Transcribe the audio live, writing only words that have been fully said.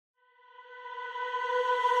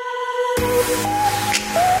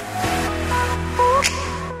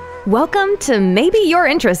Welcome to Maybe You're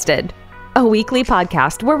Interested, a weekly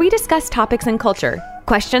podcast where we discuss topics in culture,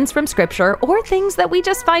 questions from scripture, or things that we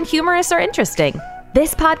just find humorous or interesting.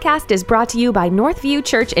 This podcast is brought to you by Northview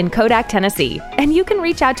Church in Kodak, Tennessee, and you can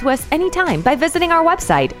reach out to us anytime by visiting our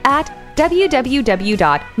website at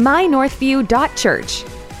www.mynorthview.church.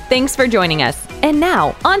 Thanks for joining us. And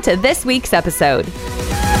now, on to this week's episode.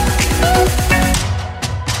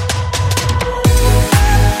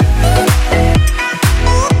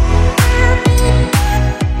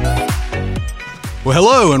 Well,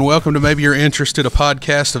 hello, and welcome to Maybe You're Interested, a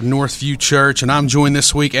podcast of Northview Church. And I'm joined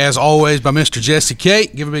this week, as always, by Mr. Jesse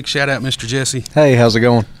Cate. Give a big shout out, Mr. Jesse. Hey, how's it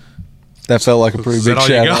going? That felt like a pretty big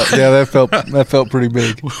shout out. Yeah, that felt pretty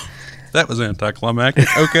big. That was anticlimactic.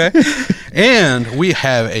 Okay. And we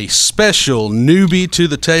have a special newbie to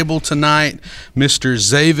the table tonight, Mr.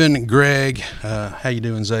 Zaven Gregg. How you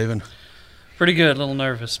doing, Zaven? Pretty good. A little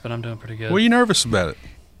nervous, but I'm doing pretty good. What are you nervous about it?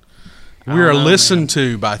 We are listened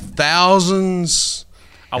to by thousands.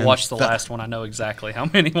 I watched the last one. I know exactly how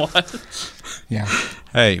many was. Yeah.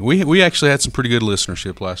 Hey, we actually had some pretty good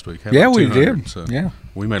listenership last week. Yeah, we did. So yeah.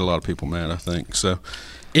 We made a lot of people mad, I think. So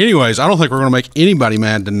anyways, I don't think we're going to make anybody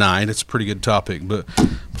mad tonight. It's a pretty good topic. But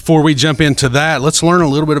before we jump into that, let's learn a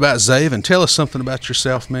little bit about Zaven. Tell us something about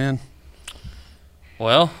yourself, man.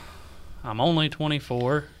 Well, I'm only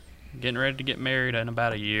 24, getting ready to get married in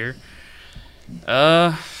about a year.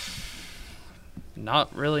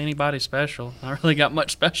 Not really anybody special. Not really got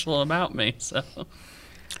much special about me. So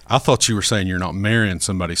I thought you were saying you're not marrying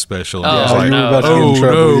somebody special. Oh, you were about to get in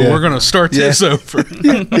trouble. No, yeah. we're going to start this over.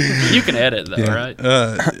 you can edit though, right?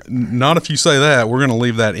 Not if you say that. We're going to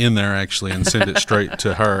leave that in there actually and send it straight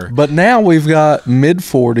to her. But now we've got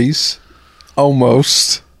mid-40s,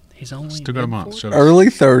 almost. He's only Still got a month. Shut up. Early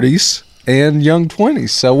 30s, and young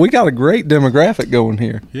 20s. So we got a great demographic going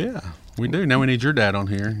here. Yeah, we do. Now we need your dad on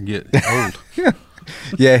here and get old.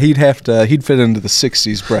 Yeah, he'd fit into the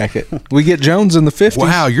 60s bracket. We get Jones in the 50s.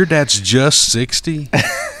 Wow, your dad's just 60?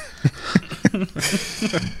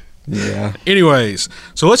 Yeah. Anyways,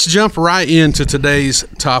 so let's jump right into today's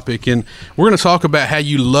topic, and we're going to talk about how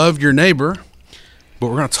you love your neighbor, but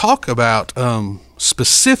we're going to talk about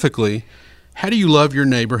specifically, how do you love your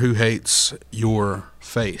neighbor who hates your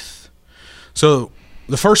faith? So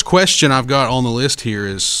the first question I've got on the list here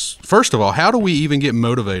is, first of all, how do we even get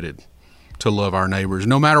motivated to love our neighbors,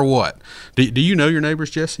 no matter what? Do you know your neighbors,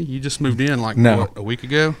 Jesse? You just moved in a week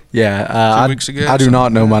ago? Yeah. 2 weeks ago? I do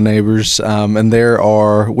not know my neighbors, and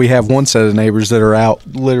we have one set of neighbors that are out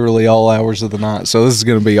literally all hours of the night, so this is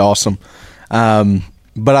going to be awesome.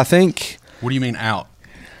 But I think... What do you mean out?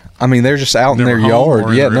 I mean, they're just out in their yard.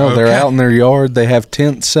 They're out in their yard. They have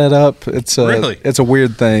tents set up. It's a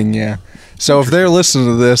weird thing, yeah. So if they're listening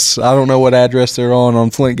to this, I don't know what address they're on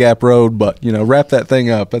Flint Gap Road, but wrap that thing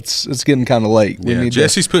up. It's getting kind of late.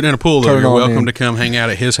 Jesse's putting in a pool though. You're welcome to come hang out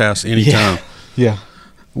at his house anytime. Yeah.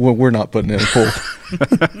 Well, we're not putting in a pool.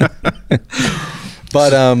 But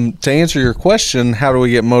to answer your question, how do we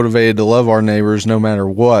get motivated to love our neighbors no matter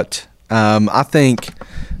what? I think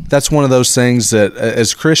that's one of those things that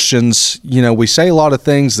as Christians, we say a lot of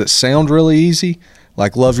things that sound really easy,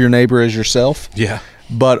 like love your neighbor as yourself. Yeah.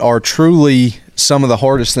 But are truly some of the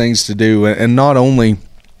hardest things to do. And not only,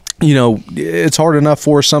 it's hard enough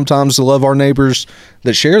for us sometimes to love our neighbors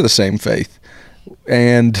that share the same faith.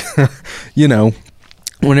 And,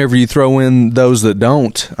 whenever you throw in those that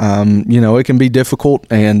don't, it can be difficult,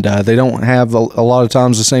 and they don't have a lot of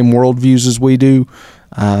times the same worldviews as we do,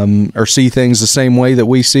 or see things the same way that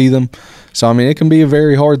we see them. So, I mean, it can be a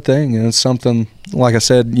very hard thing. And it's something, like I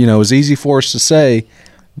said, it's easy for us to say,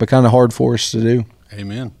 but kind of hard for us to do.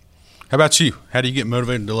 Amen. How about you? How do you get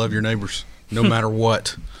motivated to love your neighbors no matter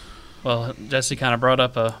what? Well, Jesse kind of brought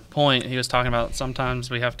up a point. He was talking about sometimes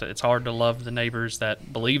it's hard to love the neighbors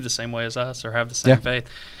that believe the same way as us or have the same faith.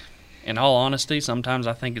 In all honesty, sometimes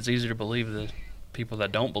I think it's easier to believe the people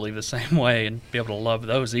that don't believe the same way and be able to love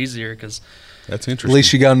those easier because that's interesting. At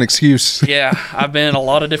least you got an excuse. Yeah, I've been in a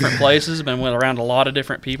lot of different places, been around a lot of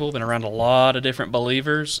different people, been around a lot of different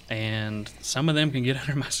believers, and some of them can get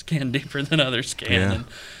under my skin deeper than others can.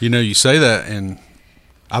 Yeah. You say that, and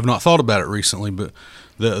I've not thought about it recently, but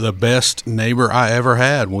the best neighbor I ever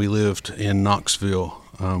had when we lived in Knoxville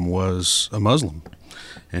was a Muslim,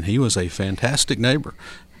 and he was a fantastic neighbor.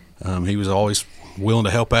 He was always willing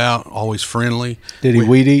to help out, always friendly. Did he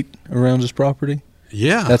weed eat around his property?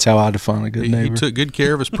 Yeah. That's how I define a good neighbor. He took good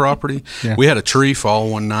care of his property. Yeah. We had a tree fall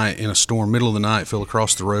one night in a storm, middle of the night, fell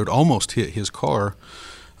across the road, almost hit his car.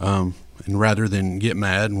 And rather than get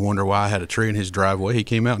mad and wonder why I had a tree in his driveway, he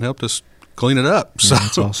came out and helped us clean it up. So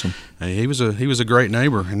that's awesome. he was a great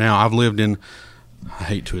neighbor. And now I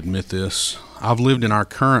hate to admit this, I've lived in our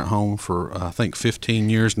current home for I think 15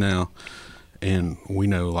 years now, and we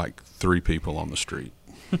know like 3 people on the street.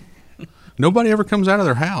 Nobody ever comes out of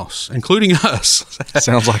their house, including us.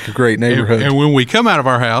 Sounds like a great neighborhood. And when we come out of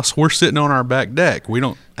our house, we're sitting on our back deck. We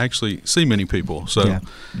don't actually see many people. So,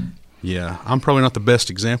 yeah, I'm probably not the best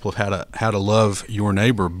example of how to love your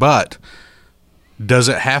neighbor. But does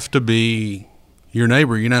it have to be your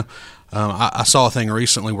neighbor? You know, I saw a thing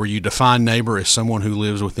recently where you define neighbor as someone who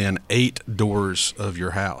lives within 8 doors of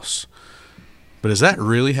your house. But is that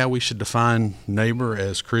really how we should define neighbor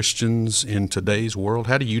as Christians in today's world?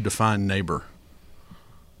 How do you define neighbor?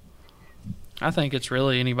 I think it's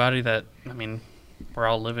really anybody that, we're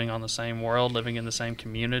all living on the same world, living in the same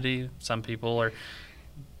community. Some people are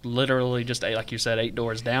literally just, like you said, 8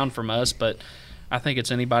 doors down from us, but I think it's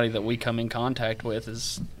anybody that we come in contact with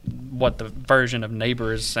is what the version of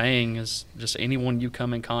neighbor is saying, is just anyone you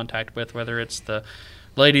come in contact with, whether it's the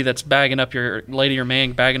lady or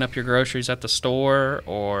man bagging up your groceries at the store,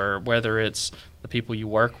 or whether it's the people you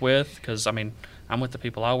work with. Because I'm with the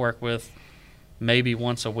people I work with maybe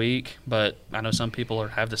once a week, but I know some people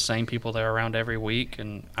have the same people they're around every week,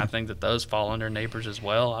 and I think that those fall under neighbors as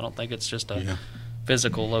well. I don't think it's just a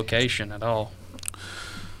physical location at all.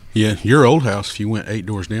 Yeah, your old house, if you went 8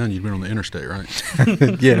 doors down, you'd been on the interstate,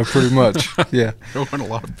 right? Yeah, pretty much. Yeah. There weren't a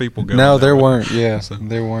lot of people going. No, there weren't. Yeah,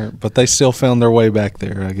 there weren't. But they still found their way back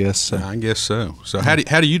there, I guess. So. I guess so. So how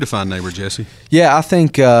do you define neighbor, Jesse? Yeah, I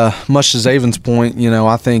think much to Zaven's point,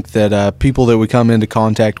 I think that people that we come into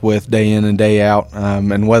contact with day in and day out,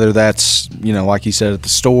 and whether that's, like you said, at the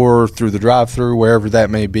store, through the drive-thru, wherever that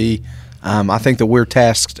may be, I think that we're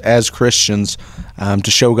tasked as Christians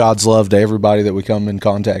to show God's love to everybody that we come in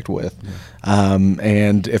contact with.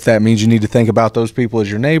 And if that means you need to think about those people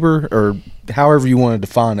as your neighbor, or however you want to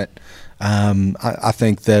define it, I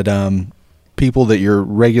think that people that you're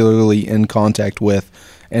regularly in contact with,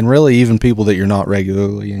 and really even people that you're not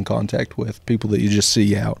regularly in contact with, people that you just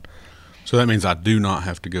see out. So that means I do not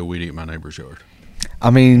have to go weed eat my neighbor's yard.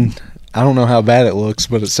 I don't know how bad it looks,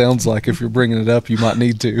 but it sounds like if you're bringing it up, you might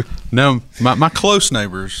need to. No, my close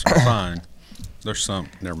neighbors are fine. There's some.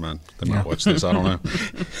 Never mind. They might watch this. I don't know.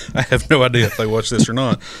 I have no idea if they watch this or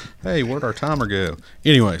not. Hey, where'd our timer go?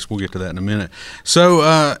 Anyways, we'll get to that in a minute.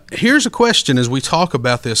 So here's a question as we talk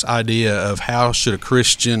about this idea of how should a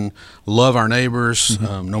Christian love our neighbors,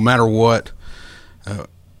 no matter what.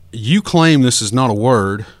 You claim this is not a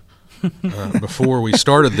word. Before we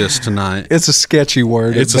started this tonight, it's a sketchy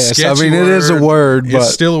word. It's a sketchy word. It is a word, but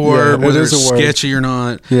it's still a word, whether it's a word. Sketchy or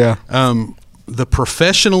not. Yeah. The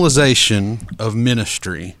professionalization of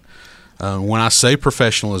ministry. When I say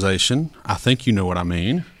professionalization, I think you know what I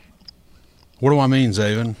mean. What do I mean,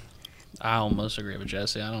 Zaven? I almost agree with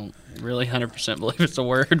Jesse. I don't really 100% believe it's a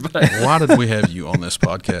word. But why did we have you on this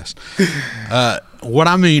podcast? What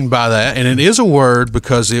I mean by that, and it is a word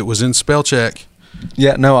because it was in spell check.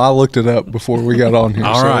 Yeah, no, I looked it up before we got on here.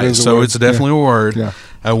 All right, so it's definitely a word. Yeah.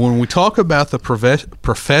 When we talk about the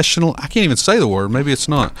professional, I can't even say the word, maybe it's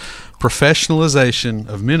not, professionalization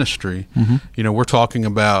of ministry, we're talking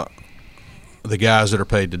about the guys that are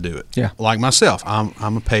paid to do it. Yeah. Like myself,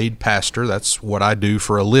 I'm a paid pastor. That's what I do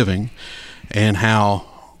for a living. And how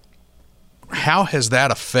has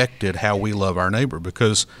that affected how we love our neighbor?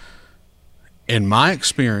 Because in my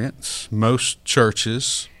experience, most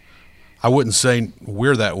churches, I wouldn't say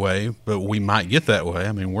we're that way, but we might get that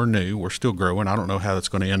way. We're new. We're still growing. I don't know how that's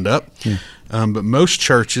going to end up. But most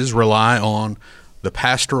churches rely on the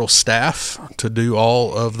pastoral staff to do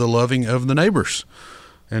all of the loving of the neighbors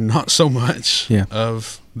and not so much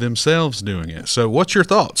of themselves doing it. So what's your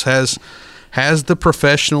thoughts? Has the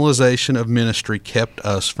professionalization of ministry kept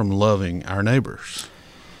us from loving our neighbors?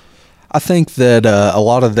 I think that a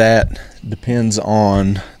lot of that depends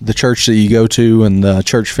on the church that you go to and the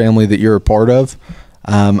church family that you're a part of.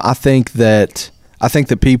 I think that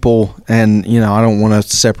people, and I don't want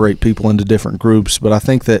to separate people into different groups, but I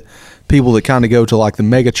think that people that kind of go to like the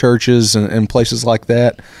mega churches and places like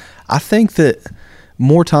that, I think that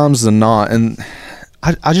more times than not, and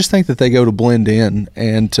I just think that they go to blend in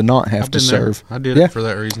and to not have to serve. I did it for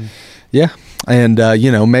that reason. Yeah. And,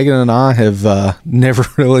 Megan and I have never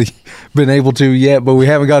really been able to yet, but we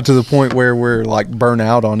haven't got to the point where we're like burnt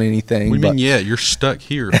out on anything. You're stuck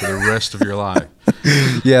here for the rest of your life.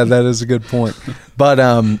 Yeah, that is a good point. But,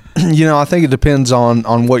 I think it depends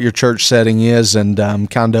on what your church setting is and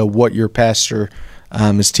kind of what your pastor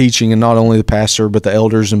is teaching, and not only the pastor, but the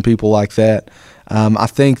elders and people like that. I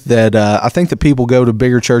think that people go to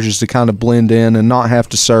bigger churches to kind of blend in and not have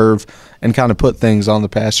to serve and kind of put things on the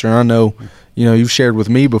pastor. And I know, you've shared with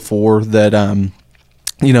me before that,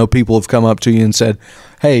 people have come up to you and said,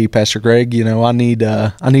 "Hey, Pastor Greg, I need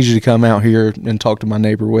you to come out here and talk to my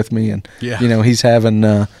neighbor with me, and he's having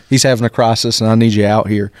a crisis, and I need you out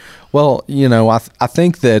here." Well, I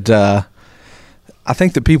think that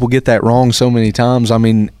people get that wrong so many times. I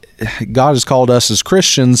mean, God has called us as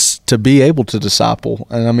Christians to be able to disciple,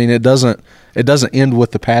 and I mean it doesn't end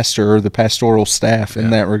with the pastor or the pastoral staff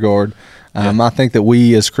in that regard. I think that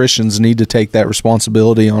we as Christians need to take that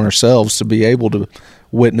responsibility on ourselves to be able to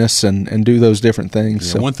witness and do those different things.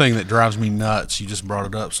 Yeah, so. One thing that drives me nuts, you just brought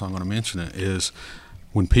it up, so I'm going to mention it, is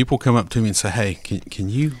when people come up to me and say, "Hey, can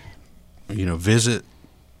you, visit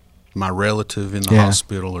my relative in the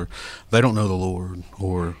hospital, or they don't know the Lord,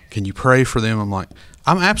 or can you pray for them?" I'm like,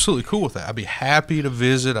 I'm absolutely cool with that. I'd be happy to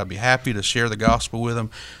visit. I'd be happy to share the gospel with them.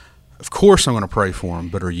 Of course I'm going to pray for them,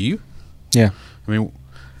 but are you? Yeah. I mean,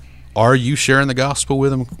 are you sharing the gospel with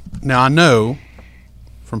them? Now, I know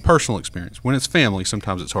from personal experience, when it's family,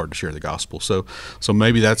 sometimes it's hard to share the gospel. So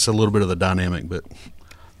maybe that's a little bit of the dynamic, but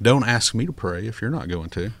don't ask me to pray if you're not going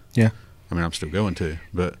to. Yeah. I mean, I'm still going to,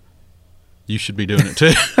 but you should be doing it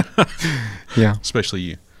too. Yeah. Especially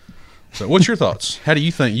you. So what's your thoughts? How do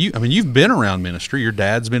you think you've been around ministry. Your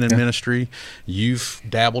dad's been in ministry. You've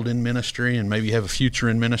dabbled in ministry and maybe have a future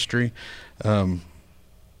in ministry.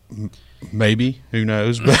 Maybe, who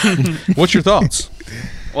knows? But what's your thoughts?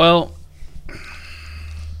 Well,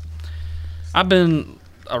 I've been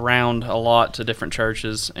around a lot to different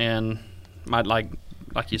churches, and like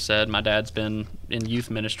you said, my dad's been in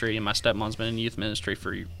youth ministry, and my stepmom's been in youth ministry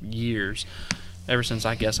for years, ever since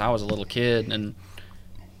I guess I was a little kid. And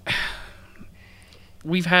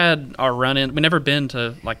we've had our run-in. We've never been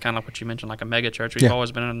to, like, kind of what you mentioned, like a mega church. We've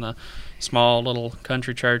always been in the small little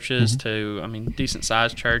country churches to,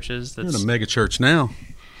 decent-sized churches. We're in a mega church now.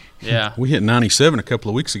 Yeah. We hit 97 a couple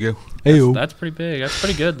of weeks ago. That's pretty big. That's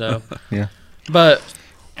pretty good, though. Yeah. But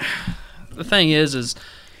the thing is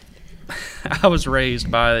I was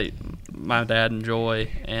raised by my dad and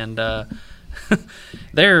Joy, and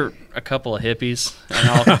they're a couple of hippies, in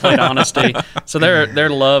all complete honesty. So they're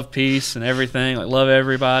love, peace, and everything, like love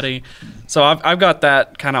everybody. So I've got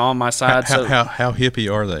that kind of on my side. How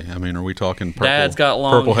hippie are they? I mean, are we talking purple? Dad's got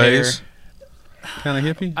long purple hair. Haze kind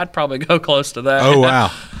of hippie? I'd probably go close to that. Oh,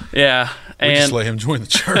 wow. Yeah. We just let him join the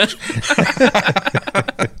church.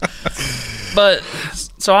 But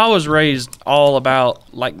so I was raised all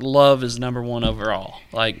about, like, love is number one overall.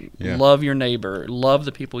 Like, love your neighbor, love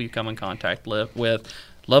the people you come in contact with,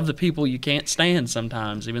 love the people you can't stand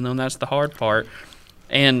sometimes, even though that's the hard part.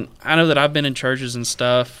 And I know that I've been in churches and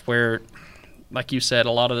stuff where, like you said,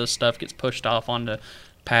 a lot of this stuff gets pushed off onto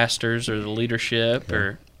pastors or the leadership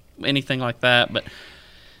or anything like that. But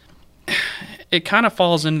it kind of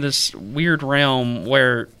falls into this weird realm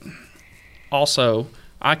where also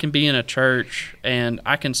I can be in a church and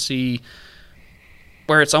I can see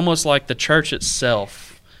where it's almost like the church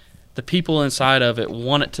itself, the people inside of it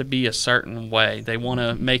want it to be a certain way. They want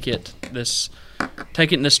to make it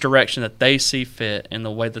take it in this direction that they see fit in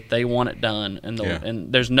the way that they want it done,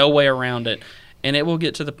 and there's no way around it. And it will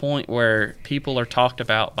get to the point where people are talked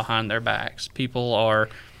about behind their backs. People are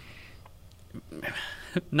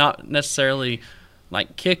not necessarily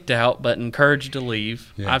like kicked out, but encouraged to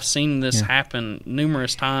leave. Yeah. I've seen this happen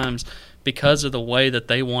numerous times because of the way that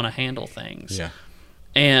they want to handle things. Yeah.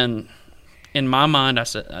 And in my mind,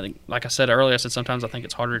 like I said earlier, sometimes I think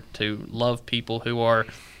it's harder to love people who are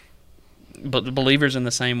believers in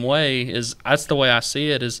the same way. That's the way I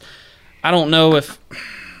see it. I don't know if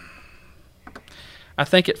I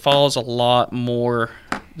think it falls a lot more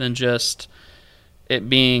than just it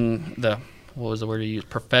being what was the word you used?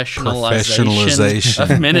 Professionalization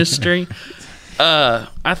of ministry.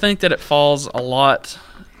 I think that it falls a lot.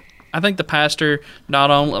 I think the pastor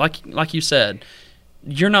not only, like you said,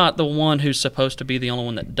 you're not the one who's supposed to be the only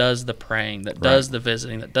one that does the praying, that does the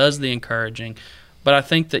visiting, that does the encouraging. But I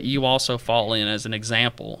think that you also fall in as an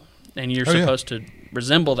example, and you're supposed to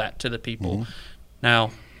resemble that to the people. Mm-hmm.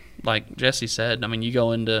 Now, like Jesse said, I mean, you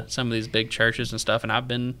go into some of these big churches and stuff, and I've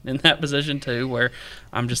been in that position too, where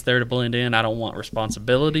I'm just there to blend in. I don't want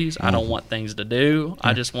responsibilities. I don't want things to do.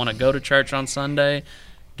 I just want to go to church on Sunday,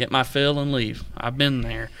 get my fill, and leave. I've been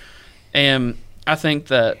there. And I think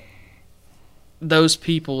that those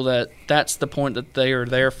people that's the point that they are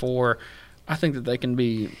there for, I think that they can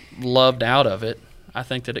be loved out of it. I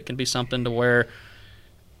think that it can be something to where,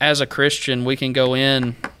 as a Christian, we can go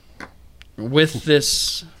in with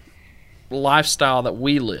this lifestyle that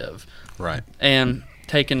we live, right, and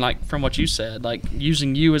taking, like, from what you said, like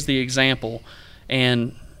using you as the example,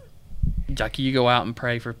 and like you go out and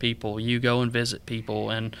pray for people, you go and visit people,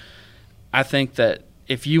 and I think that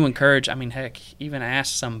if you encourage, I mean, heck, even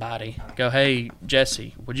ask somebody, go, hey,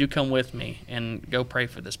 Jesse, would you come with me and go pray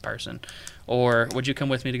for this person? Or would you come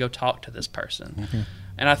with me to go talk to this person? Mm-hmm.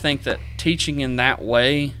 And I think that teaching in that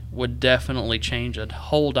way would definitely change a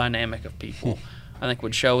whole dynamic of people. I think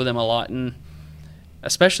would show them a lot, and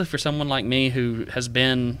especially for someone like me who has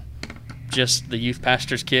been just the youth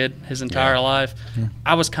pastor's kid his entire life. Yeah.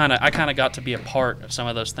 I kind of got to be a part of some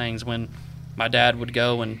of those things when my dad would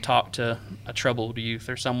go and talk to a troubled youth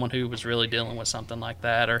or someone who was really dealing with something like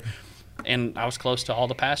that, and I was close to all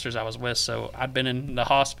the pastors I was with, so I'd been in the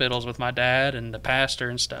hospitals with my dad and the pastor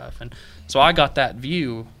and stuff, and so I got that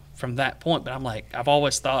view from that point. But I'm like, I've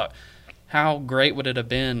always thought, how great would it have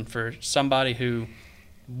been for somebody who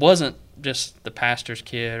wasn't just the pastor's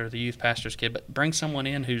kid or the youth pastor's kid, but bring someone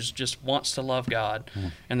in who's just wants to love God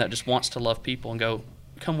and that just wants to love people, and go,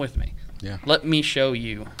 come with me. Yeah. Let me show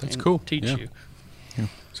you. That's and cool. Teach you. Yeah.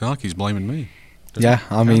 Sound like he's blaming me.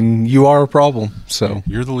 I mean, you are a problem. So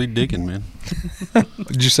you're the lead deacon, man.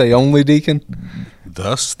 Did you say only deacon?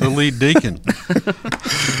 Thus the lead deacon.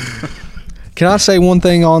 Can I say one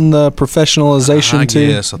thing on the professionalization too?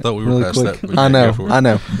 Yes, I thought we were really past quick? that. I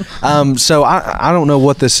know. So I don't know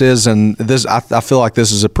what this is, and this I feel like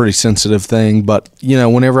this is a pretty sensitive thing. But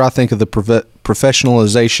whenever I think of the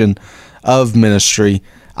professionalization of ministry,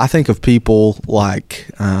 I think of people like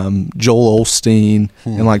Joel Osteen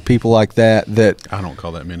and like people like that. That I don't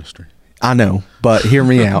call that ministry. I know, but hear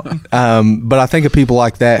me out. But I think of people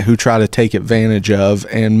like that who try to take advantage of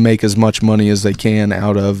and make as much money as they can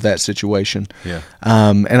out of that situation. Yeah.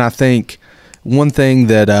 And I think one thing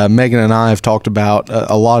that Megan and I have talked about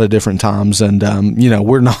a lot of different times, and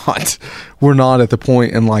we're not at the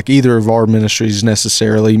point in like either of our ministries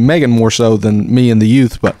necessarily. Megan more so than me and the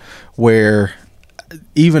youth, but where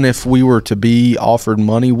even if we were to be offered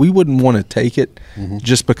money, we wouldn't want to take it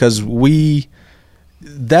just because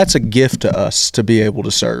that's a gift to us to be able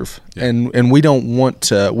to serve. Yeah. And we wouldn't want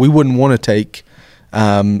to take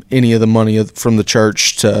any of the money from the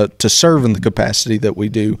church to serve in the capacity that we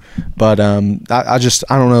do. But I don't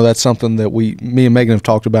know, that's something that me and Megan have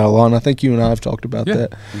talked about a lot, and I think you and I have talked about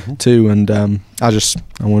that too. And I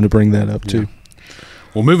wanted to bring that up too.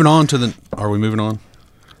 Well, moving on are we moving on?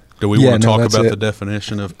 Do we want to talk about the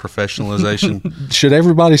definition of professionalization? Should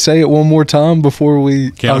everybody say it one more time before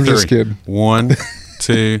we? Count I'm three. Just kidding. 1,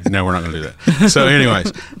 2. No, we're not going to do that. So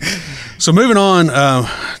anyways, moving on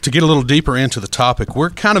to get a little deeper into the topic,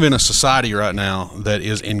 we're kind of in a society right now that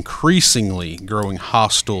is increasingly growing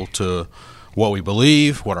hostile to what we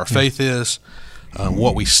believe, what our faith is,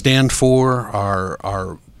 what we stand for,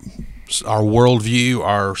 our worldview,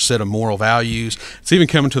 our set of moral values. It's even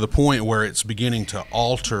coming to the point where it's beginning to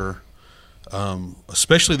alter,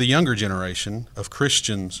 especially the younger generation of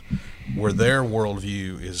Christians, where their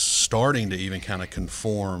worldview is starting to even kind of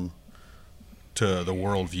conform to the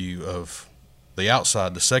worldview of the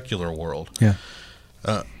outside, the secular world. Yeah.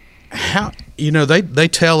 They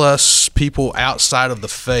tell us, people outside of the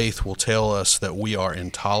faith will tell us that we are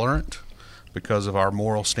intolerant because of our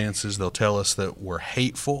moral stances. They'll tell us that we're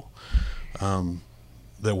hateful,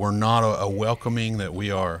 that we're not a welcoming, that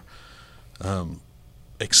we are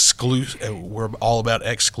exclusive. We're all about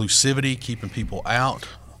exclusivity, keeping people out.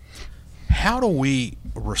 How do we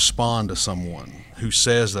respond to someone who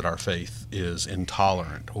says that our faith is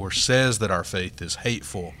intolerant, or says that our faith is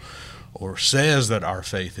hateful, or says that our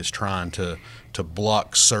faith is trying to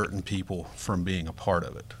block certain people from being a part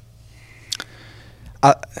of it?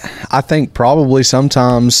 I think probably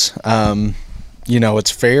sometimes,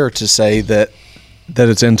 it's fair to say that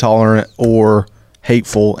it's intolerant or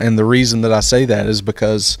hateful. And the reason that I say that is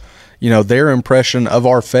because, their impression of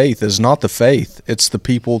our faith is not the faith. It's the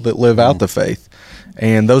people that live out the faith.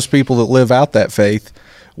 And those people that live out that faith,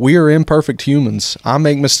 we are imperfect humans. I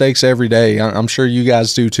make mistakes every day. I'm sure you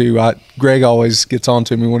guys do too. Greg always gets on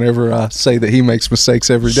to me whenever I say that he makes mistakes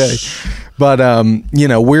every day. But,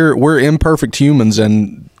 we're imperfect humans,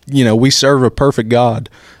 and, we serve a perfect God.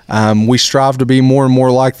 We strive to be more and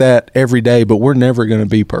more like that every day, but we're never going to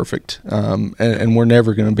be perfect. And we're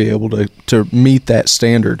never going to be able to meet that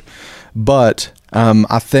standard. But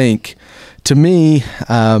I think, to me,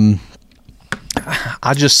 I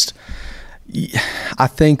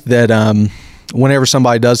think that whenever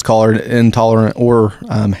somebody does call her intolerant or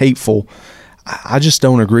hateful, I just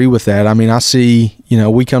don't agree with that. I mean, I see,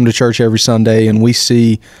 we come to church every Sunday, and we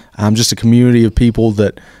see just a community of people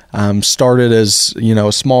that started as,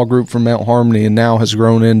 a small group from Mount Harmony, and now has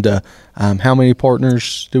grown into, how many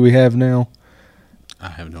partners do we have now? I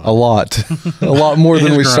have no A idea. lot, a lot more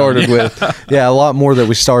than we It's started grown, with. Yeah, a lot more that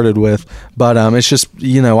we started with. But it's just,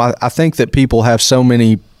 I think that people have so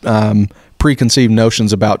many preconceived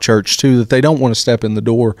notions about church too that they don't want to step in the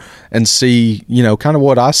door and see, kind of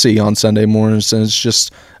what I see on Sunday mornings, and it's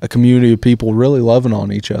just a community of people really loving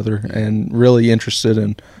on each other and really interested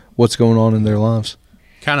in what's going on in their lives.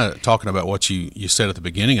 Kind of talking about what you said at the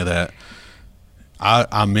beginning of that,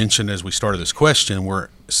 I mentioned as we started this question, we're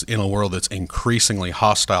in a world that's increasingly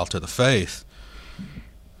hostile to the faith,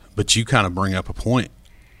 but you kind of bring up a point.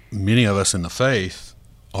 Many of us in the faith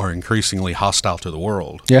are increasingly hostile to the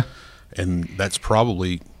world. Yeah. And that's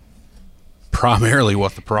probably primarily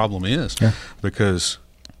what the problem is, because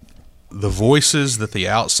the voices that the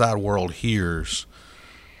outside world hears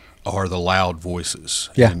are the loud voices.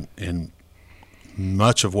 Yeah. And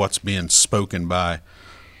much of what's being spoken by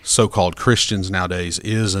so-called Christians nowadays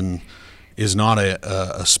is not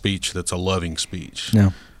a speech that's a loving speech.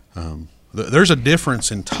 No. There's a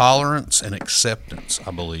difference in tolerance and acceptance,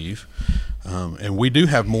 I believe. And we do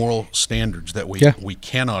have moral standards that we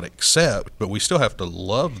cannot accept, but we still have to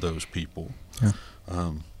love those people. Yeah.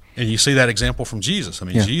 And you see that example from Jesus. I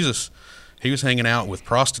mean, Jesus, he was hanging out with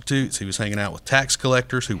prostitutes. He was hanging out with tax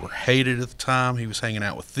collectors who were hated at the time. He was hanging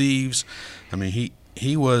out with thieves. I mean,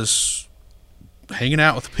 he was hanging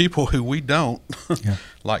out with people who we don't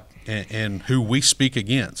like and who we speak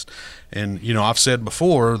against. And, I've said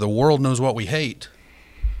before, the world knows what we hate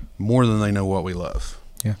more than they know what we love.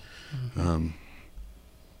 Yeah.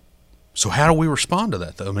 So how do we respond to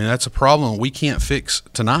that, though? I mean, that's a problem we can't fix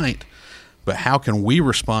tonight, but how can we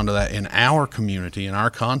respond to that in our community, in our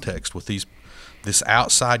context, with this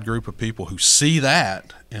outside group of people who see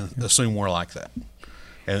that and assume we're like that?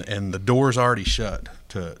 And the door's already shut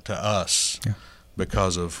to us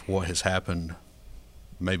because of what has happened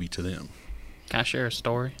maybe to them. Can I share a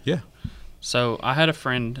story? Yeah. So I had a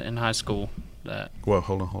friend in high school that... Well,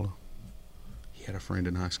 hold on. He had a friend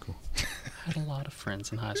in high school. I had a lot of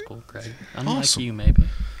friends in high school, Greg. Unlike Awesome. you, maybe.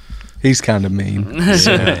 He's kind of mean.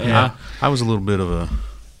 Yeah. I was a little bit of a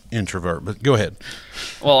introvert, but go ahead.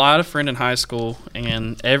 Well, I had a friend in high school,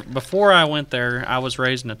 and before I went there, I was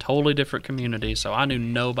raised in a totally different community, so I knew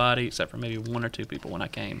nobody except for maybe one or two people when I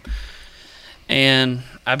came. And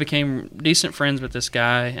I became decent friends with this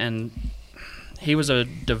guy, and he was a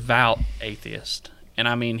devout atheist. And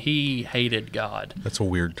I mean, he hated God. That's a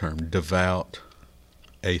weird term, devout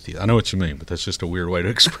atheist. I know what you mean, but that's just a weird way to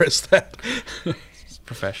express that. It's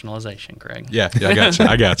professionalization, Greg. Yeah,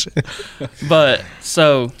 I got you. But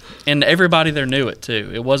so, and everybody there knew it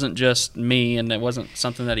too. It wasn't just me, and it wasn't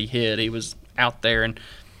something that he hid. He was out there, and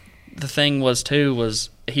the thing was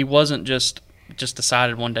he wasn't just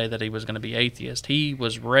decided one day that he was going to be atheist. He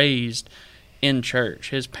was raised in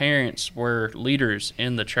church. His parents were leaders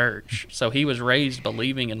in the church, so he was raised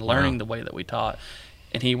believing and learning the way that we taught.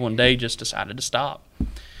 And he one day just decided to stop.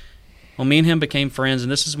 Well, me and him became friends,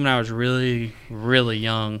 and this is when I was really, really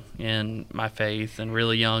young in my faith and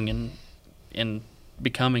really young in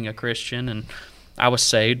becoming a Christian. And I was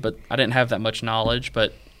saved, but I didn't have that much knowledge.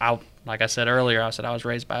 But like I said earlier, I was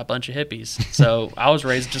raised by a bunch of hippies. So I was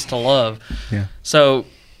raised just to love. Yeah. So,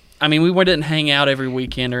 I mean, we didn't hang out every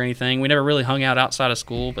weekend or anything. We never really hung out outside of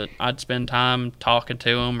school, but I'd spend time talking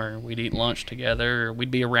to him, or we'd eat lunch together, or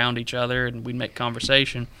we'd be around each other, and we'd make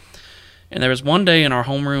conversation. And there was one day in our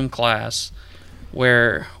homeroom class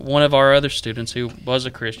where one of our other students, who was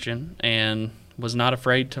a Christian and was not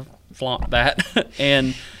afraid to flaunt that,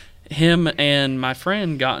 and him and my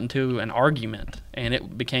friend got into an argument, and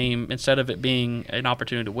it became, instead of it being an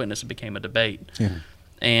opportunity to witness, it became a debate. Yeah.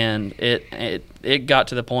 And it got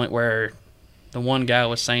to the point where the one guy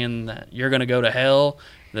was saying that you're going to go to hell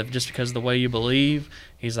just because of the way you believe.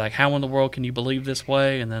 He's like, how in the world can you believe this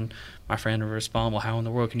way? And then my friend would respond, well, how in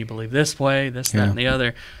the world can you believe this way, this, that, and the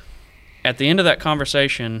other? At the end of that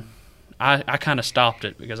conversation, I kind of stopped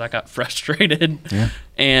it because I got frustrated. Yeah.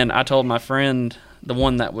 And I told my friend, the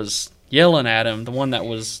one that was yelling at him, the one that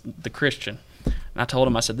was the Christian, and I told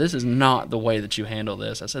him, I said, this is not the way that you handle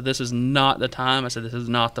this. I said, this is not the time. I said, this is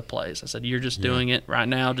not the place. I said, you're just doing it right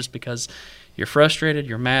now just because you're frustrated,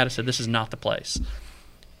 you're mad. I said, this is not the place.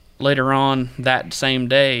 Later on that same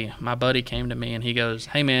day, my buddy came to me and he goes,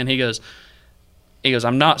 hey man, he goes,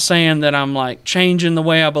 I'm not saying that I'm like changing the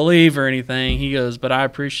way I believe or anything. He goes, but I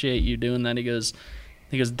appreciate you doing that. He goes,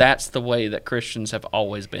 that's the way that Christians have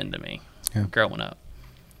always been to me growing up.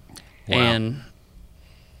 Wow. And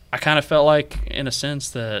I kind of felt like, in a sense,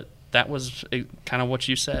 that was kind of what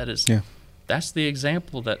you said, is that's the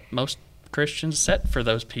example that most Christians set for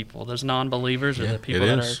those people, those non-believers or the people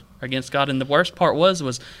that are against God. And the worst part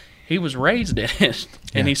was he was raised in it,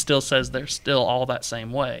 and he still says they're still all that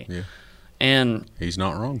same way. Yeah. And he's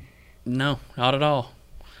not wrong. no, not at all.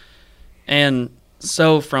 And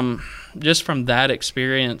so from that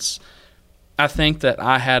experience, I think that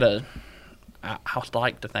I would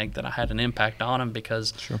like to think that I had an impact on him,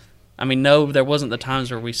 because I mean, no, there wasn't the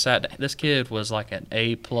times where we sat. This kid was like an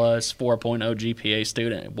A+, 4.0 GPA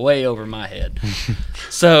student, way over my head.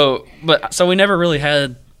 So we never really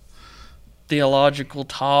had theological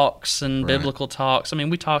talks and biblical talks. I mean,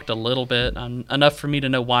 we talked a little bit, enough for me to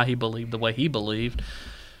know why he believed the way he believed,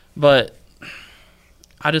 but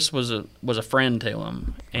I just was a friend to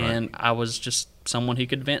him, and I was just someone he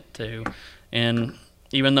could vent to. And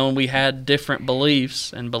even though we had different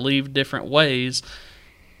beliefs and believed different ways,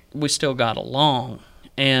 we still got along.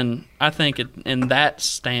 And I think in that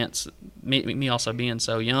stance, me also being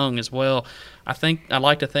so young as well, I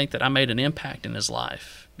like to think that I made an impact in his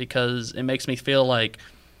life, because it makes me feel like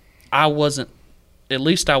at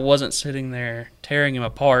least I wasn't sitting there tearing him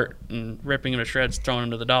apart and ripping him to shreds, throwing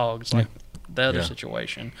him to the dogs like the other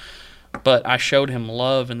situation. But I showed him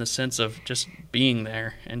love in the sense of just being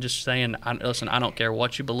there and just saying, listen, I don't care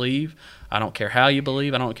what you believe. I don't care how you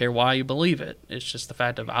believe. I don't care why you believe it. It's just the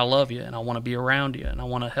fact of I love you, and I want to be around you, and I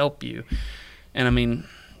want to help you. And I mean,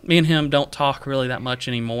 me and him don't talk really that much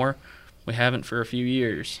anymore. We haven't for a few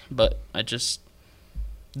years. But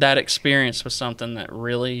that experience was something that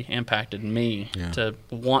really impacted me to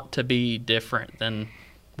want to be different than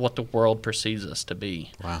what the world perceives us to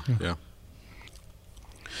be. Wow, yeah.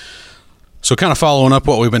 So kind of following up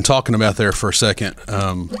what we've been talking about there for a second,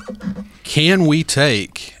 can we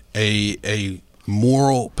take a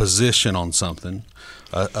moral position on something,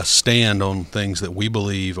 a stand on things that we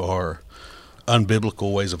believe are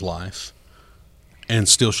unbiblical ways of life, and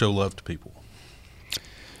still show love to people?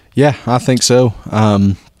 Yeah, I think so.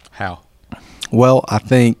 How? Well, I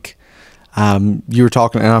think you were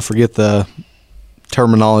talking, and I forget the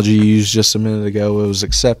terminology you used just a minute ago. It was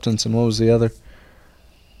acceptance, and what was the other?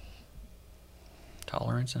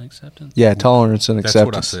 Tolerance and acceptance? Yeah, tolerance and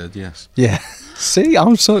acceptance. That's what I said, yes. Yeah. See,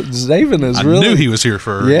 David is I really... knew he was here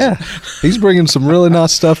for a reason. Yeah. He's bringing some really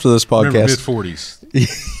nice stuff to this podcast. Remember mid-40s.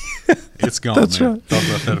 It's gone, That's man. right. Talk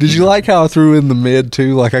about that Did you like how I threw in the mid,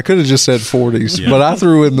 too? Like, I could have just said 40s, but I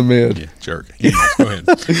threw in the mid. Yeah, jerk. Anyways, go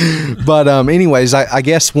ahead. But anyways, I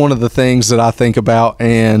guess one of the things that I think about,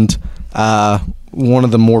 and one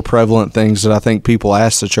of the more prevalent things that I think people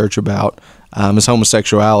ask the church about is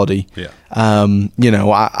homosexuality. Yeah.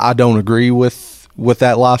 I don't agree with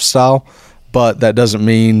that lifestyle, but that doesn't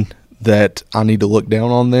mean that I need to look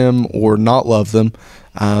down on them or not love them.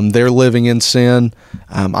 They're living in sin.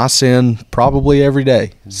 I sin probably every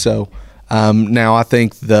day. So now I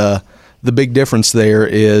think the big difference there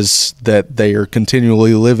is that they are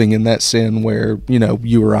continually living in that sin where,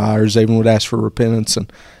 you or I or Zayvon would ask for repentance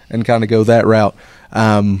and kind of go that route.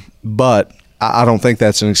 But I don't think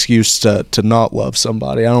that's an excuse to not love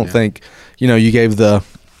somebody. I don't think, you gave the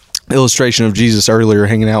illustration of Jesus earlier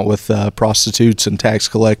hanging out with prostitutes and tax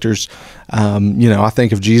collectors. I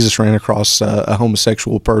think if Jesus ran across a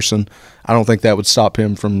homosexual person, I don't think that would stop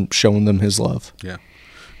him from showing them his love. Yeah.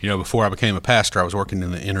 Before I became a pastor, I was working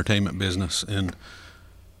in the entertainment business, and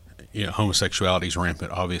homosexuality is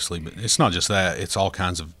rampant, obviously, but it's not just that. It's all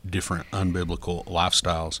kinds of different unbiblical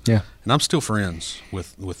lifestyles. Yeah. And I'm still friends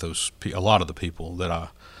with those a lot of the people that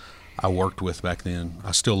I worked with back then.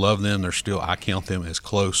 I still love them. I count them as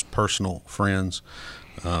close personal friends.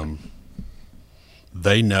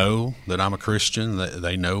 They know that I'm a Christian.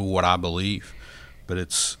 They know what I believe, but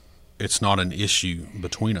it's not an issue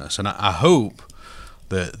between us. And I hope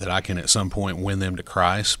that I can at some point win them to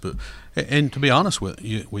Christ. And to be honest with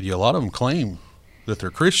you, a lot of them claim that they're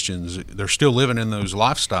Christians. They're still living in those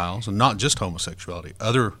lifestyles, and not just homosexuality,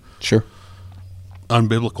 other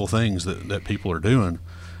unbiblical things that people are doing,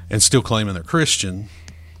 and still claiming they're Christian.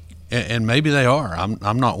 And maybe they are.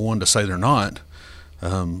 I'm not one to say they're not.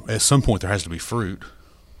 At some point, there has to be fruit.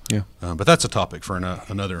 Yeah. But that's a topic for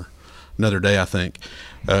another day, I think.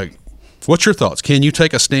 What's your thoughts? Can you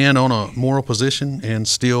take a stand on a moral position and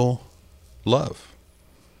still love?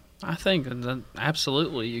 I think that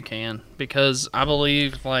absolutely you can, because I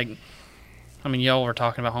believe, y'all were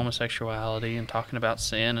talking about homosexuality and talking about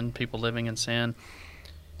sin and people living in sin.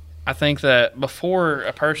 I think that before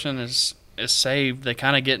a person is saved, they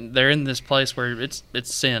kind of they're in this place where it's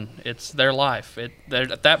sin. It's their life.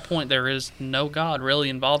 At that point, there is no God really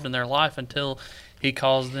involved in their life until He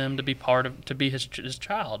calls them to be to be His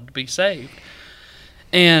child, to be saved.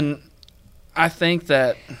 And I think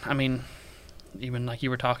that, even like you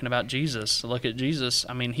were talking about Jesus. Look at Jesus.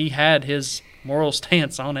 I mean, he had his moral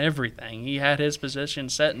stance on everything. He had his position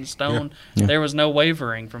set in stone. Yeah. There was no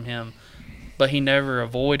wavering from him. But he never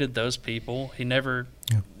avoided those people. He never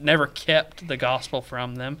kept the gospel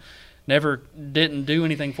from them. Never didn't do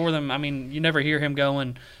anything for them. I mean, you never hear him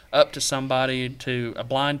going up to somebody, to a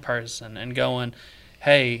blind person, and going,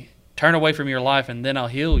 hey, turn away from your life and then I'll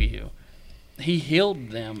heal you. He healed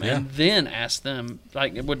them and then asked them,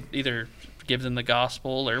 like, it would either give them the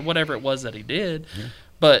gospel or whatever it was that he did. Yeah.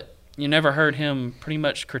 But you never heard him pretty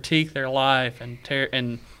much critique their life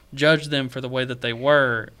and judge them for the way that they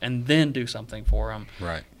were and then do something for them.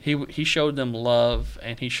 Right. He showed them love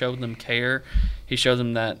and he showed them care. He showed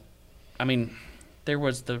them that, I mean, there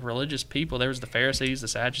was the religious people, there was the Pharisees, the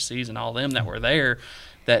Sadducees, and all them that were there,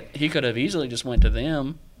 that he could have easily just went to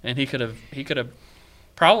them, and he could have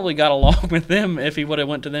probably got along with them if he would have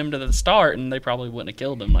went to them to the start, and they probably wouldn't have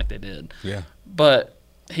killed him like they did. Yeah. But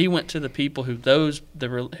he went to the people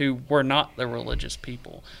who were not the religious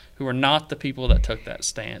people, who were not the people that took that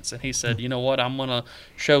stance, and he said, you know what, I'm going to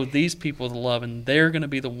show these people the love, and they're going to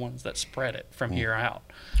be the ones that spread it from here out.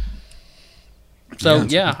 So,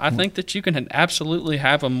 I think that you can absolutely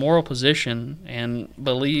have a moral position and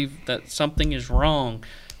believe that something is wrong,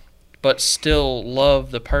 but still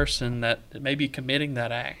love the person that may be committing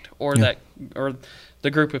that act, or or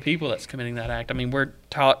the group of people that's committing that act. I mean, we're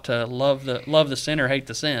taught to love the sinner, hate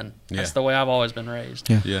the sin. That's the way I've always been raised.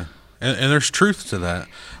 Yeah. And there's truth to that.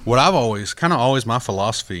 What I've always my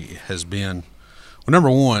philosophy has been, well, number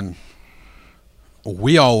one,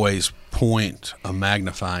 we always point a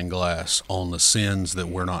magnifying glass on the sins that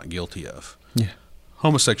we're not guilty of. Yeah.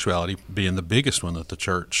 Homosexuality being the biggest one that the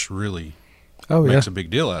church really makes a big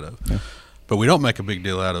deal out of. Yeah. But we don't make a big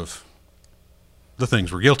deal out of the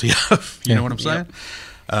things we're guilty of. You know what I'm saying?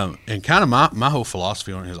 And kind of my whole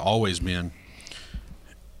philosophy on it has always been,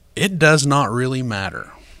 it does not really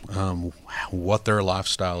matter what their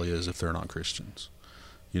lifestyle is if they're not Christians.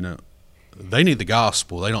 You know, they need the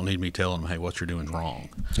gospel. They don't need me telling them, hey, what you're doing is wrong.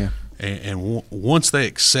 Yeah. And once they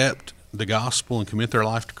accept the gospel and commit their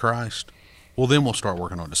life to Christ, well, then we'll start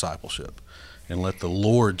working on discipleship and let the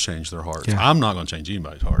Lord change their hearts. Yeah. I'm not going to change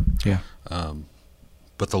anybody's heart. Yeah.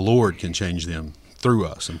 But the Lord can change them through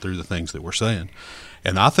us and through the things that we're saying.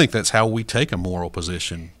 And I think that's how we take a moral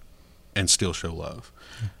position and still show love.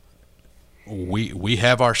 We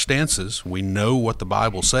have our stances. We know what the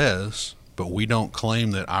Bible says, but we don't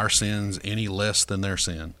claim that our sin's any less than their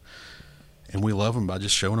sin. And we love them by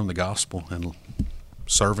just showing them the gospel and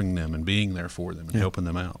serving them and being there for them and helping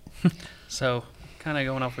them out. So, kind of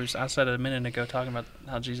going off, I said a minute ago, talking about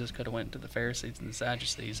how Jesus could have went to the Pharisees and the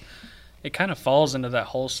Sadducees. It kind of falls into that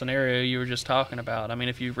whole scenario you were just talking about. I mean,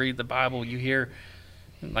 if you read the Bible, you hear,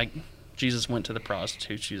 like, Jesus went to the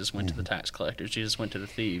prostitutes, Jesus went to the tax collectors, Jesus went to the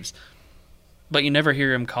thieves. But you never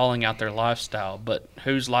hear him calling out their lifestyle. But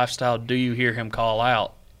whose lifestyle do you hear him call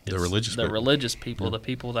out? The religious people. Religious people, the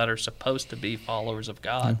people that are supposed to be followers of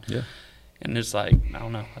God. Yeah. And it's like, I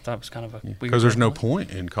don't know, I thought it was kind of a weird. Because there's no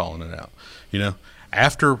point in calling it out. You know,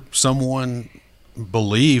 after someone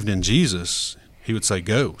believed in Jesus, he would say,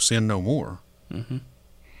 go, sin no more. Mm-hmm.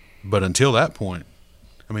 But until that point,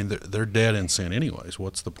 I mean, they're dead in sin anyways.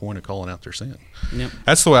 What's the point of calling out their sin? Yep.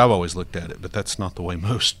 That's the way I've always looked at it, but that's not the way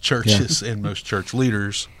most churches and most church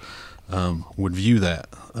leaders would view that.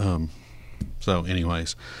 So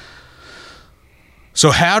anyways,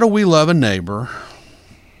 so how do we love a neighbor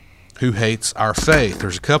who hates our faith?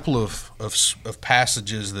 There's a couple of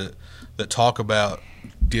passages that talk about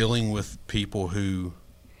dealing with people who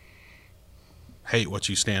hate what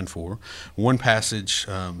you stand for. One passage,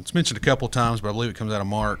 it's mentioned a couple of times, but I believe it comes out of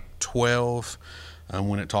Mark 12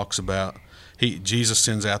 when it talks about Jesus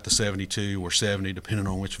sends out the 72 or 70, depending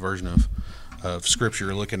on which version of Scripture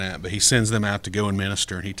you're looking at, but he sends them out to go and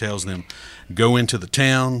minister, and he tells them, go into the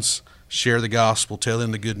towns, share the gospel, tell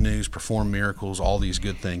them the good news, perform miracles, all these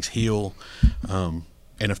good things, heal. And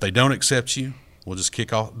if they don't accept you, we'll just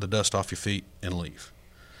kick off the dust off your feet and leave.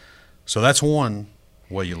 So that's one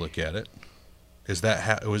way you look at it. Does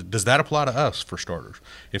that apply to us, for starters?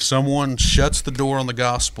 If someone shuts the door on the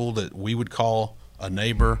gospel that we would call a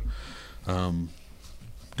neighbor,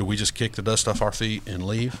 do we just kick the dust off our feet and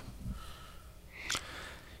leave?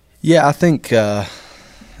 Yeah, I think, and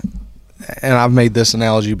I've made this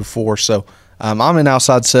analogy before, so I'm in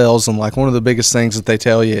outside sales, and like one of the biggest things that they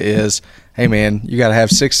tell you is, hey man, you got to have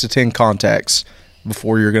 6 to 10 contacts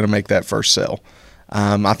before you're going to make that first sale.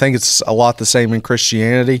 I think it's a lot the same in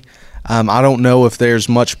Christianity. I don't know if there's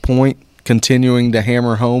much point continuing to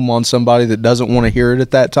hammer home on somebody that doesn't want to hear it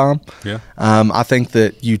at that time. Yeah. I think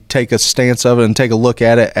that you take a stance of it and take a look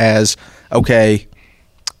at it as, okay,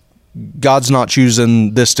 God's not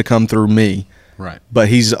choosing this to come through me, Right. but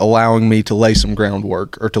he's allowing me to lay some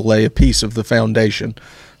groundwork or to lay a piece of the foundation.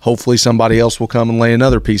 Hopefully somebody else will come and lay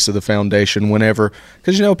another piece of the foundation whenever,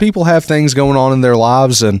 because, people have things going on in their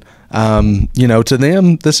lives, and, to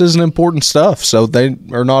them, this isn't important stuff. So they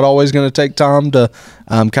are not always going to take time to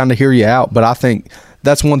kind of hear you out. But I think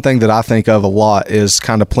that's one thing that I think of a lot is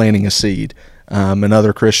kind of planting a seed, and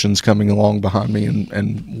other Christians coming along behind me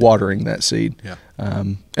and watering that seed. Yeah.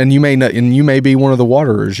 And you may not, and you may be one of the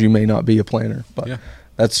waterers. You may not be a planter, but Yeah.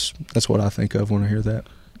 that's what I think of when I hear that.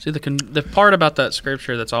 See, the part about that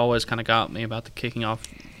scripture that's always kind of got me about the kicking off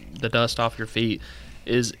the dust off your feet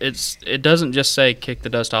is it doesn't just say kick the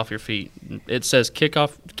dust off your feet. It says kick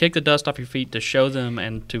the dust off your feet to show them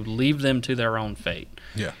and to leave them to their own fate.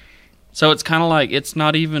 Yeah. So it's kind of like it's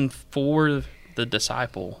not even for the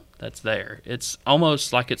disciple that's there. It's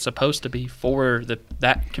almost like it's supposed to be for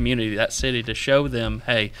that community, that city, to show them,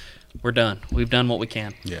 hey, we're done. We've done what we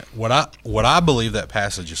can. Yeah. What I believe that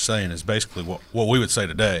passage is saying is basically what we would say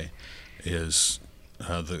today is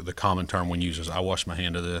the common term we use is, I wash my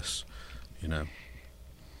hand of this.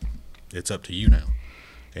 It's up to you now,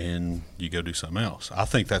 and you go do something else. I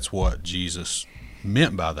think that's what Jesus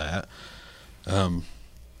meant by that.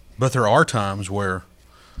 But there are times where,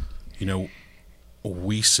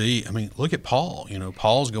 we see. Look at Paul.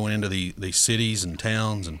 Paul's going into these cities and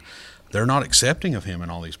towns, and they're not accepting of him in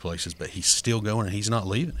all these places, but he's still going and he's not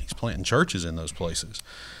leaving. He's planting churches in those places.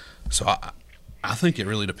 So I think it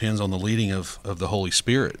really depends on the leading of the Holy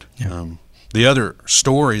Spirit. Yeah. The other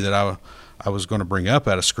story that I was going to bring up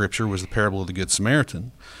out of Scripture was the parable of the Good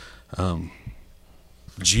Samaritan.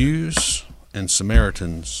 Jews and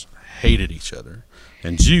Samaritans hated each other.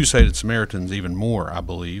 And Jews hated Samaritans even more, I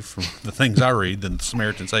believe, from the things I read, than the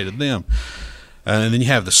Samaritans hated them. And then you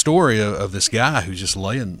have the story of this guy who's just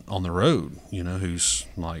laying on the road, who's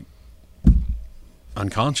like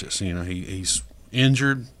unconscious. He's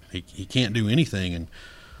injured. He can't do anything. And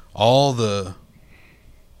all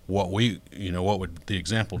what would the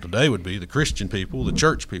example today would be, the Christian people, the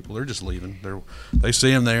church people, they're just leaving. They see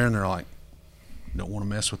him there and they're like, don't want to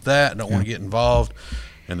mess with that, don't want to get involved.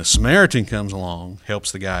 And the Samaritan comes along,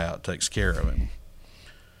 helps the guy out, takes care of him.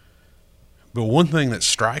 But one thing that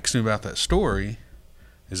strikes me about that story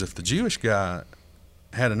is if the Jewish guy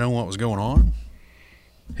had known what was going on,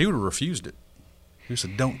 he would have refused it. He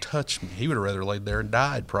said, don't touch me. He would have rather laid there and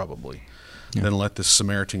died probably than let this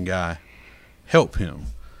Samaritan guy help him.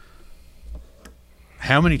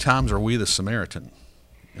 How many times are we the Samaritan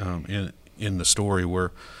in the story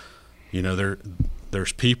where,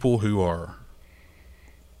 there's people who are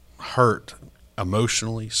hurt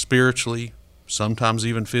emotionally, spiritually, sometimes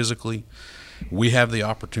even physically. We have the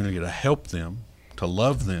opportunity to help them, to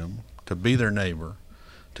love them, to be their neighbor,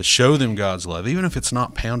 to show them God's love, even if it's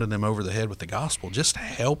not pounding them over the head with the gospel, just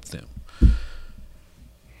help them.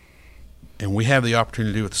 And we have the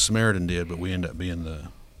opportunity to do what the Samaritan did, but we end up being the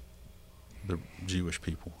Jewish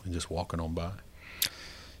people and just walking on by.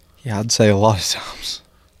 Yeah, I'd say a lot of times.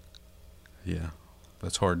 Yeah,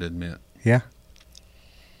 that's hard to admit. Yeah.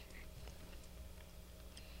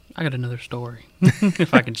 I got another story,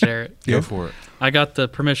 if I can share it. Go for it. I got the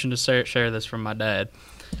permission to share this from my dad.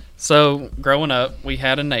 So, growing up, we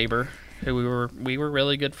had a neighbor who we were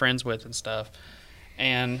really good friends with and stuff.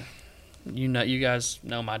 And you guys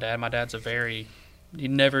know my dad. My dad's he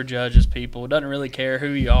never judges people. Doesn't really care who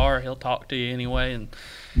you are. He'll talk to you anyway.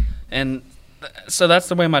 And so that's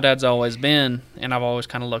the way my dad's always been, and I've always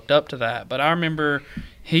kind of looked up to that. But I remember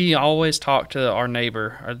he always talked to our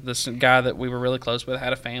neighbor, or this guy that we were really close with,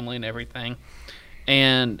 had a family and everything.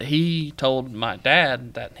 And he told my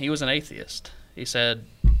dad that he was an atheist. He said,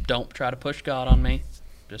 don't try to push God on me.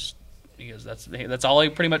 Because that's all he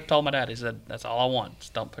pretty much told my dad. He said, that's all I want.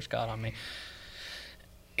 Just don't push God on me.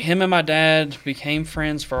 Him and my dad became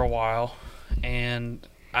friends for a while, and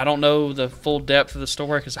I don't know the full depth of the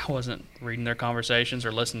story because I wasn't reading their conversations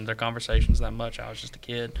or listening to their conversations that much. I was just a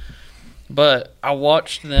kid. But I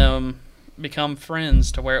watched them become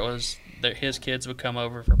friends to where it was that his kids would come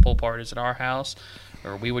over for pool parties at our house,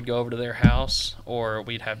 or we would go over to their house, or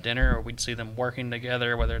we'd have dinner, or we'd see them working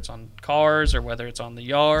together, whether it's on cars or whether it's on the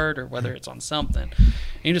yard or whether it's on something.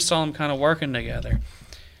 And you just saw them kind of working together.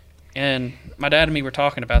 And my dad and me were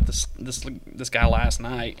talking about this guy last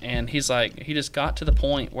night, and he's like, he just got to the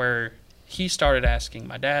point where he started asking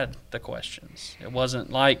my dad the questions. It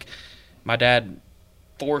wasn't like my dad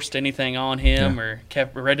forced anything on him or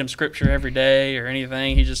read him scripture every day or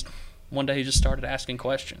anything. One day he just started asking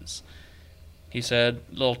questions. He said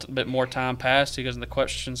a little bit more time passed because the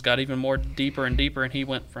questions got even more deeper and deeper, and he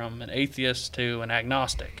went from an atheist to an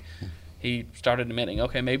agnostic. He started admitting,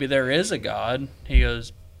 okay, maybe there is a God. He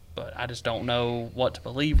goes, but I just don't know what to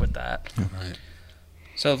believe with that. Right.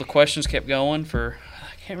 So the questions kept going for,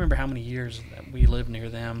 I can't remember how many years that we lived near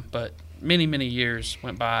them, but many, many years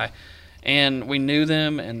went by. And we knew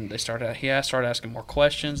them, and he started asking more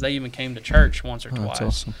questions. They even came to church once or twice. That's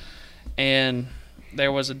awesome. And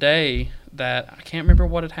there was a day that I can't remember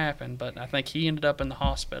what had happened, but I think he ended up in the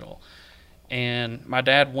hospital. And my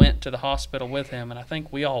dad went to the hospital with him, and I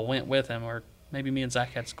think we all went with him, or maybe me and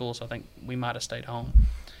Zach had school, so I think we might have stayed home.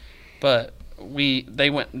 But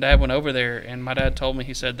Dad went over there, and my dad told me,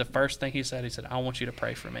 he said, the first thing he said, I want you to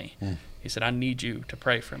pray for me. He said, I need you to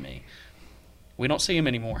pray for me. We don't see him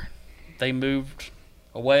anymore. They moved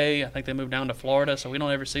away. I think they moved down to Florida, so we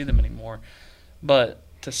don't ever see them anymore. But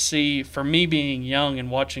to see, for me being young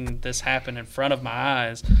and watching this happen in front of my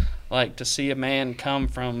eyes, like to see a man come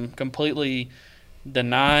from completely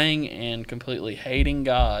denying and completely hating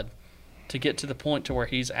God to get to the point to where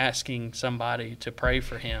he's asking somebody to pray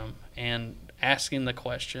for him and asking the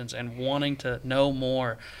questions and wanting to know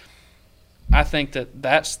more. I think that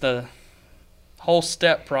that's the whole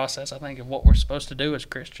step process, I think, of what we're supposed to do as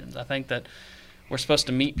Christians. I think that we're supposed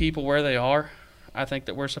to meet people where they are. I think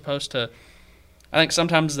that we're supposed to, I think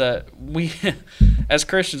sometimes that we, as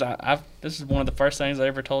Christians, this is one of the first things I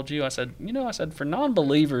ever told you. I said, for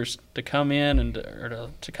non-believers to come in and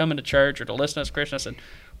to come into church or to listen to us Christians, I said,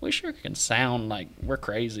 we sure can sound like we're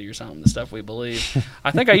crazy or something, the stuff we believe. I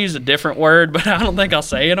think I used a different word, but I don't think I'll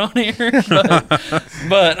say it on here.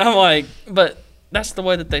 But I'm like, but that's the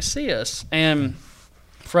way that they see us. And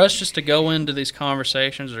for us just to go into these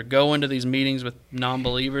conversations or go into these meetings with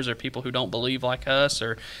non-believers or people who don't believe like us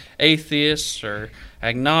or atheists or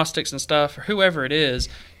agnostics and stuff or whoever it is,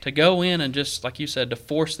 to go in and just, like you said, to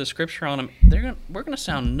force the scripture on them, we're going to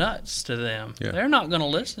sound nuts to them. Yeah. They're not going to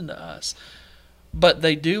listen to us. But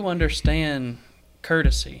they do understand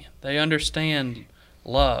courtesy. They understand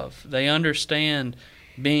love. They understand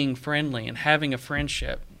being friendly and having a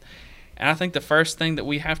friendship. And I think the first thing that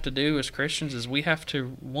we have to do as Christians is we have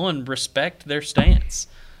to, one, respect their stance.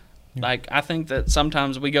 Yeah. Like, I think that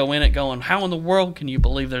sometimes we go in it going, how in the world can you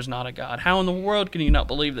believe there's not a God? How in the world can you not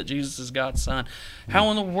believe that Jesus is God's son? How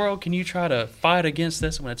in the world can you try to fight against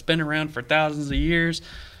this when it's been around for thousands of years?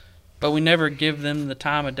 But we never give them the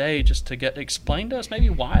time of day just to explain to us maybe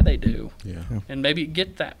why they do. Yeah. And maybe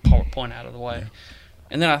get that point out of the way. Yeah.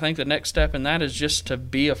 And then I think the next step in that is just to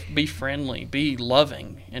be friendly, be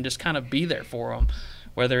loving, and just kind of be there for them,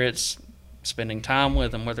 whether it's spending time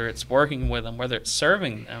with them, whether it's working with them, whether it's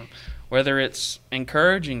serving them, whether it's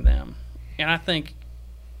encouraging them. And I think,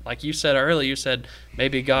 like you said earlier, you said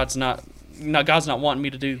maybe God's not wanting me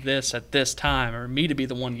to do this at this time, or me to be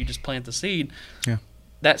the one you just plant the seed. Yeah.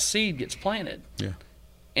 That seed gets planted. Yeah.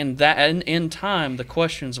 And in time, the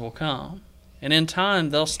questions will come. And in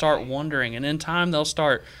time, they'll start wondering. And in time, they'll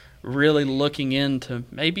start really looking into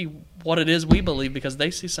maybe what it is we believe, because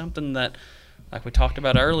they see something that, like we talked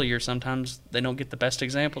about earlier, sometimes they don't get the best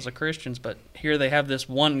examples of Christians, but here they have this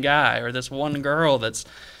one guy or this one girl that's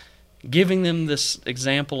giving them this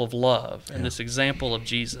example of love and this example of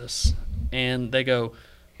Jesus. And they go,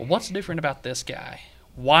 well, what's different about this guy?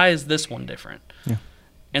 Why is this one different? Yeah.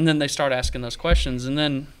 And then they start asking those questions, and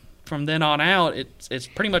then from then on out, it's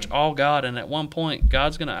pretty much all God. And at one point,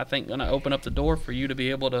 God's gonna open up the door for you to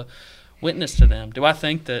be able to witness to them. Do I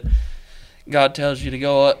think that God tells you to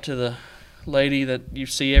go up to the lady that you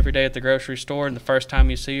see every day at the grocery store, and the first time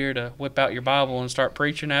you see her, to whip out your Bible and start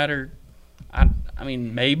preaching at her? I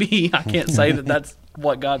mean, maybe. I can't say that that's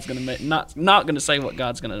what God's gonna make. Not gonna say what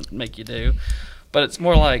God's gonna make you do, but it's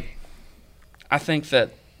more like, I think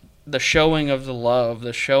that the showing of the love,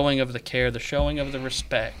 the showing of the care, the showing of the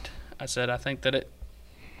respect, I think that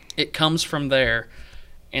it comes from there,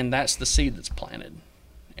 and that's the seed that's planted.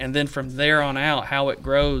 And then from there on out, how it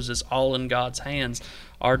grows is all in God's hands.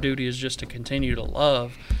 Our duty is just to continue to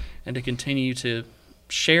love and to continue to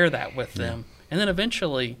share that with them. And then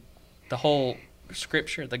eventually the whole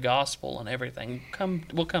scripture, the gospel and everything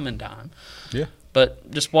will come in time. Yeah. But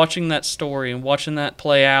just watching that story and watching that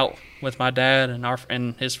play out with my dad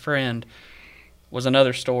and his friend was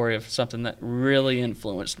another story of something that really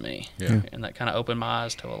influenced me. Yeah. And that kind of opened my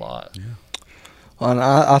eyes to a lot. Yeah. Well, and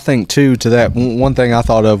I think, too, to that, one thing I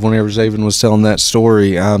thought of whenever Zaven was telling that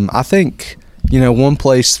story, I think, one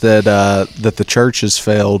place that the church has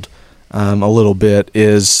failed a little bit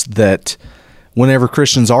is that whenever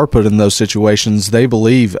Christians are put in those situations, they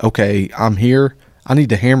believe, okay, I'm here, I need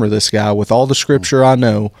to hammer this guy with all the scripture I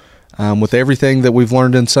know. with everything that we've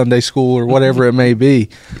learned in Sunday school or whatever it may be.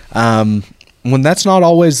 When that's not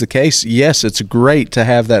always the case, yes, it's great to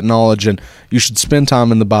have that knowledge, and you should spend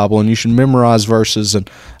time in the Bible, and you should memorize verses,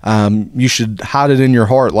 and you should hide it in your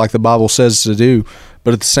heart like the Bible says to do.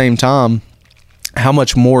 But at the same time, how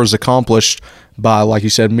much more is accomplished by, like you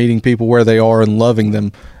said, meeting people where they are and loving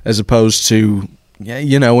them, as opposed to,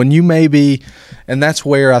 you know, and you may be, and that's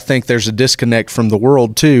where I think there's a disconnect from the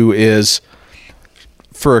world too, is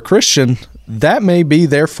for a Christian, that may be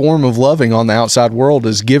their form of loving on the outside world,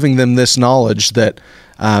 is giving them this knowledge that,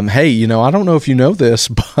 hey, you know, I don't know if you know this,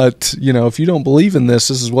 but, you know, if you don't believe in this,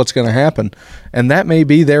 this is what's going to happen. And that may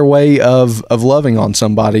be their way of loving on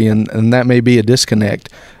somebody, and that may be a disconnect.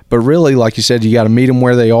 But really, like you said, you got to meet them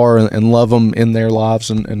where they are and love them in their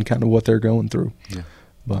lives and kind of what they're going through. Yeah.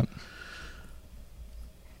 But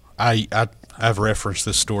I've referenced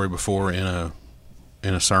this story before in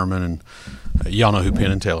a sermon, and y'all know who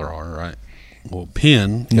Penn and Teller are, right? Well,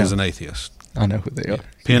 Penn is an atheist. I know who they are.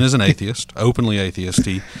 Penn is an atheist, openly atheist.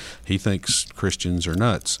 He thinks Christians are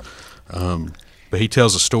nuts. But he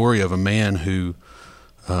tells a story of a man who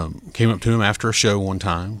came up to him after a show one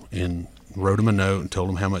time and wrote him a note and told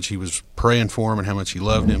him how much he was praying for him and how much he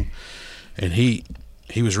loved him. And he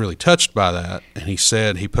was really touched by that. And he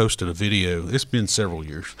said, he posted a video. It's been several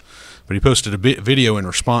years, but he posted a video in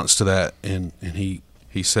response to that. And he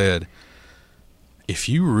said, if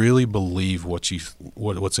you really believe what's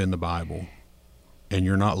in the Bible, and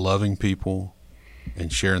you're not loving people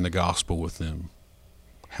and sharing the gospel with them,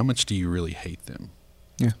 how much do you really hate them?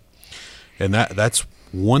 Yeah. And that's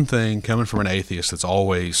one thing coming from an atheist that's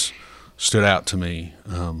always stood out to me.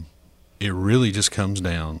 It really just comes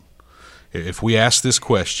down, if we ask this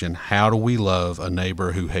question, how do we love a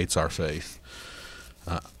neighbor who hates our faith?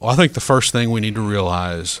 Well, I think the first thing we need to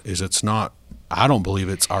realize is I don't believe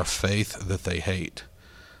it's our faith that they hate.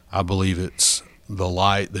 I believe it's the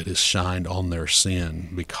light that is shined on their sin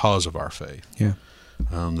because of our faith. Yeah.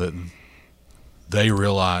 That they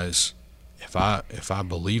realize, if I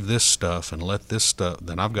believe this stuff and let this stuff,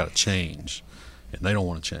 then I've got to change, and they don't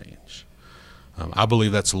want to change. I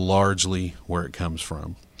believe that's largely where it comes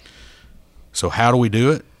from. So how do we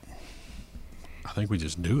do it? I think we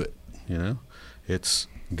just do it. You know, it's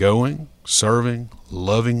going, serving,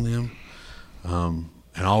 loving them, and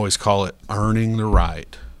I always call it earning the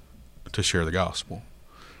right to share the gospel.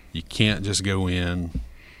 You can't just go in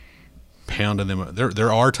pounding them.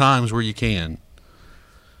 There are times where you can,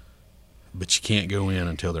 but you can't go in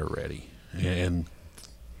until they're ready. And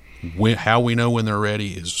how we know when they're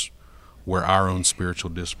ready is where our own spiritual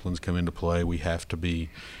disciplines come into play. We have to be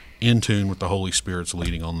in tune with the Holy Spirit's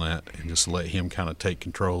leading on that, and just let Him kind of take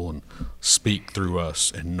control and speak through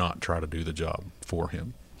us, and not try to do the job for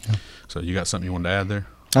Him. Yeah. So you got something you wanted to add there?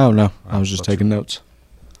 Oh, no. I was just taking notes.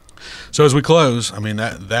 So as we close, I mean,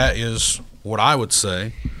 that is what I would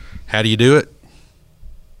say. How do you do it?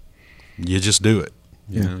 You just do it.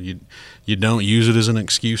 You know, you don't use it as an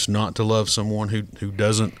excuse not to love someone who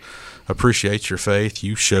doesn't appreciate your faith.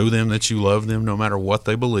 You show them that you love them no matter what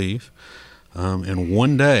they believe. And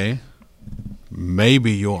one day,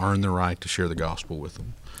 maybe you'll earn the right to share the gospel with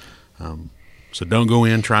them. So don't go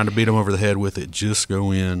in trying to beat them over the head with it. Just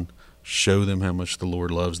go in, show them how much the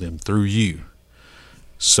Lord loves them through you.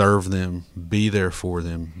 Serve them, be there for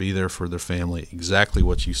them, be there for their family, exactly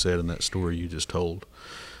what you said in that story you just told.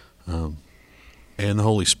 And the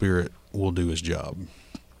Holy Spirit will do His job.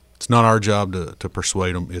 It's not our job to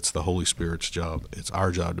persuade them. It's the Holy Spirit's job. It's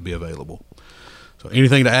our job to be available. So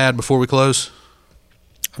anything to add before we close?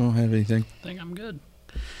 I don't have anything. I think I'm good.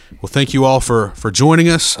 Well, thank you all for joining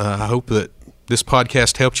us. I hope that this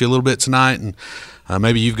podcast helped you a little bit tonight, and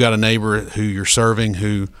maybe you've got a neighbor who you're serving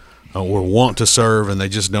who or want to serve, and they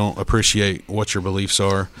just don't appreciate what your beliefs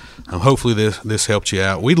are. Hopefully this helped you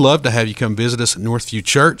out. We'd love to have you come visit us at Northview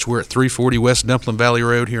Church. We're at 340 West Dumpling Valley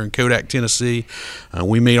Road here in Kodak, Tennessee.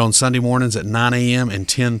 We meet on Sunday mornings at 9 a.m. and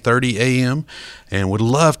 10:30 a.m., and would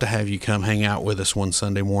love to have you come hang out with us one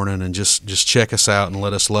Sunday morning and just check us out and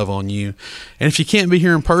let us love on you. And if you can't be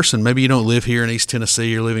here in person, maybe you don't live here in East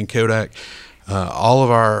Tennessee or live in Kodak,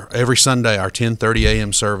 every Sunday, our 10:30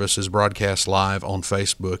 a.m. service is broadcast live on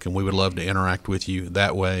Facebook, and we would love to interact with you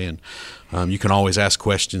that way. And you can always ask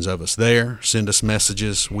questions of us there, send us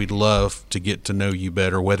messages. We'd love to get to know you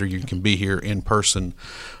better, whether you can be here in person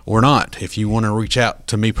or not. If you want to reach out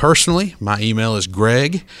to me personally, my email is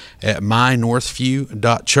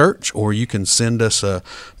greg@mynorthview.church, or you can send us a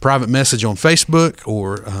private message on Facebook,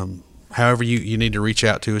 or however you need to reach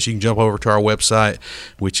out to us. You can jump over to our website,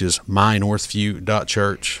 which is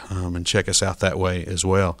mynorthview.church, and check us out that way as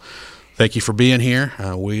well. Thank you for being here.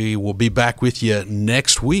 We will be back with you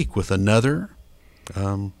next week with another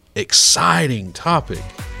exciting topic.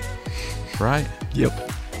 Right? Yep.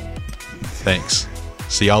 Thanks.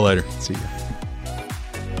 See y'all later. See ya.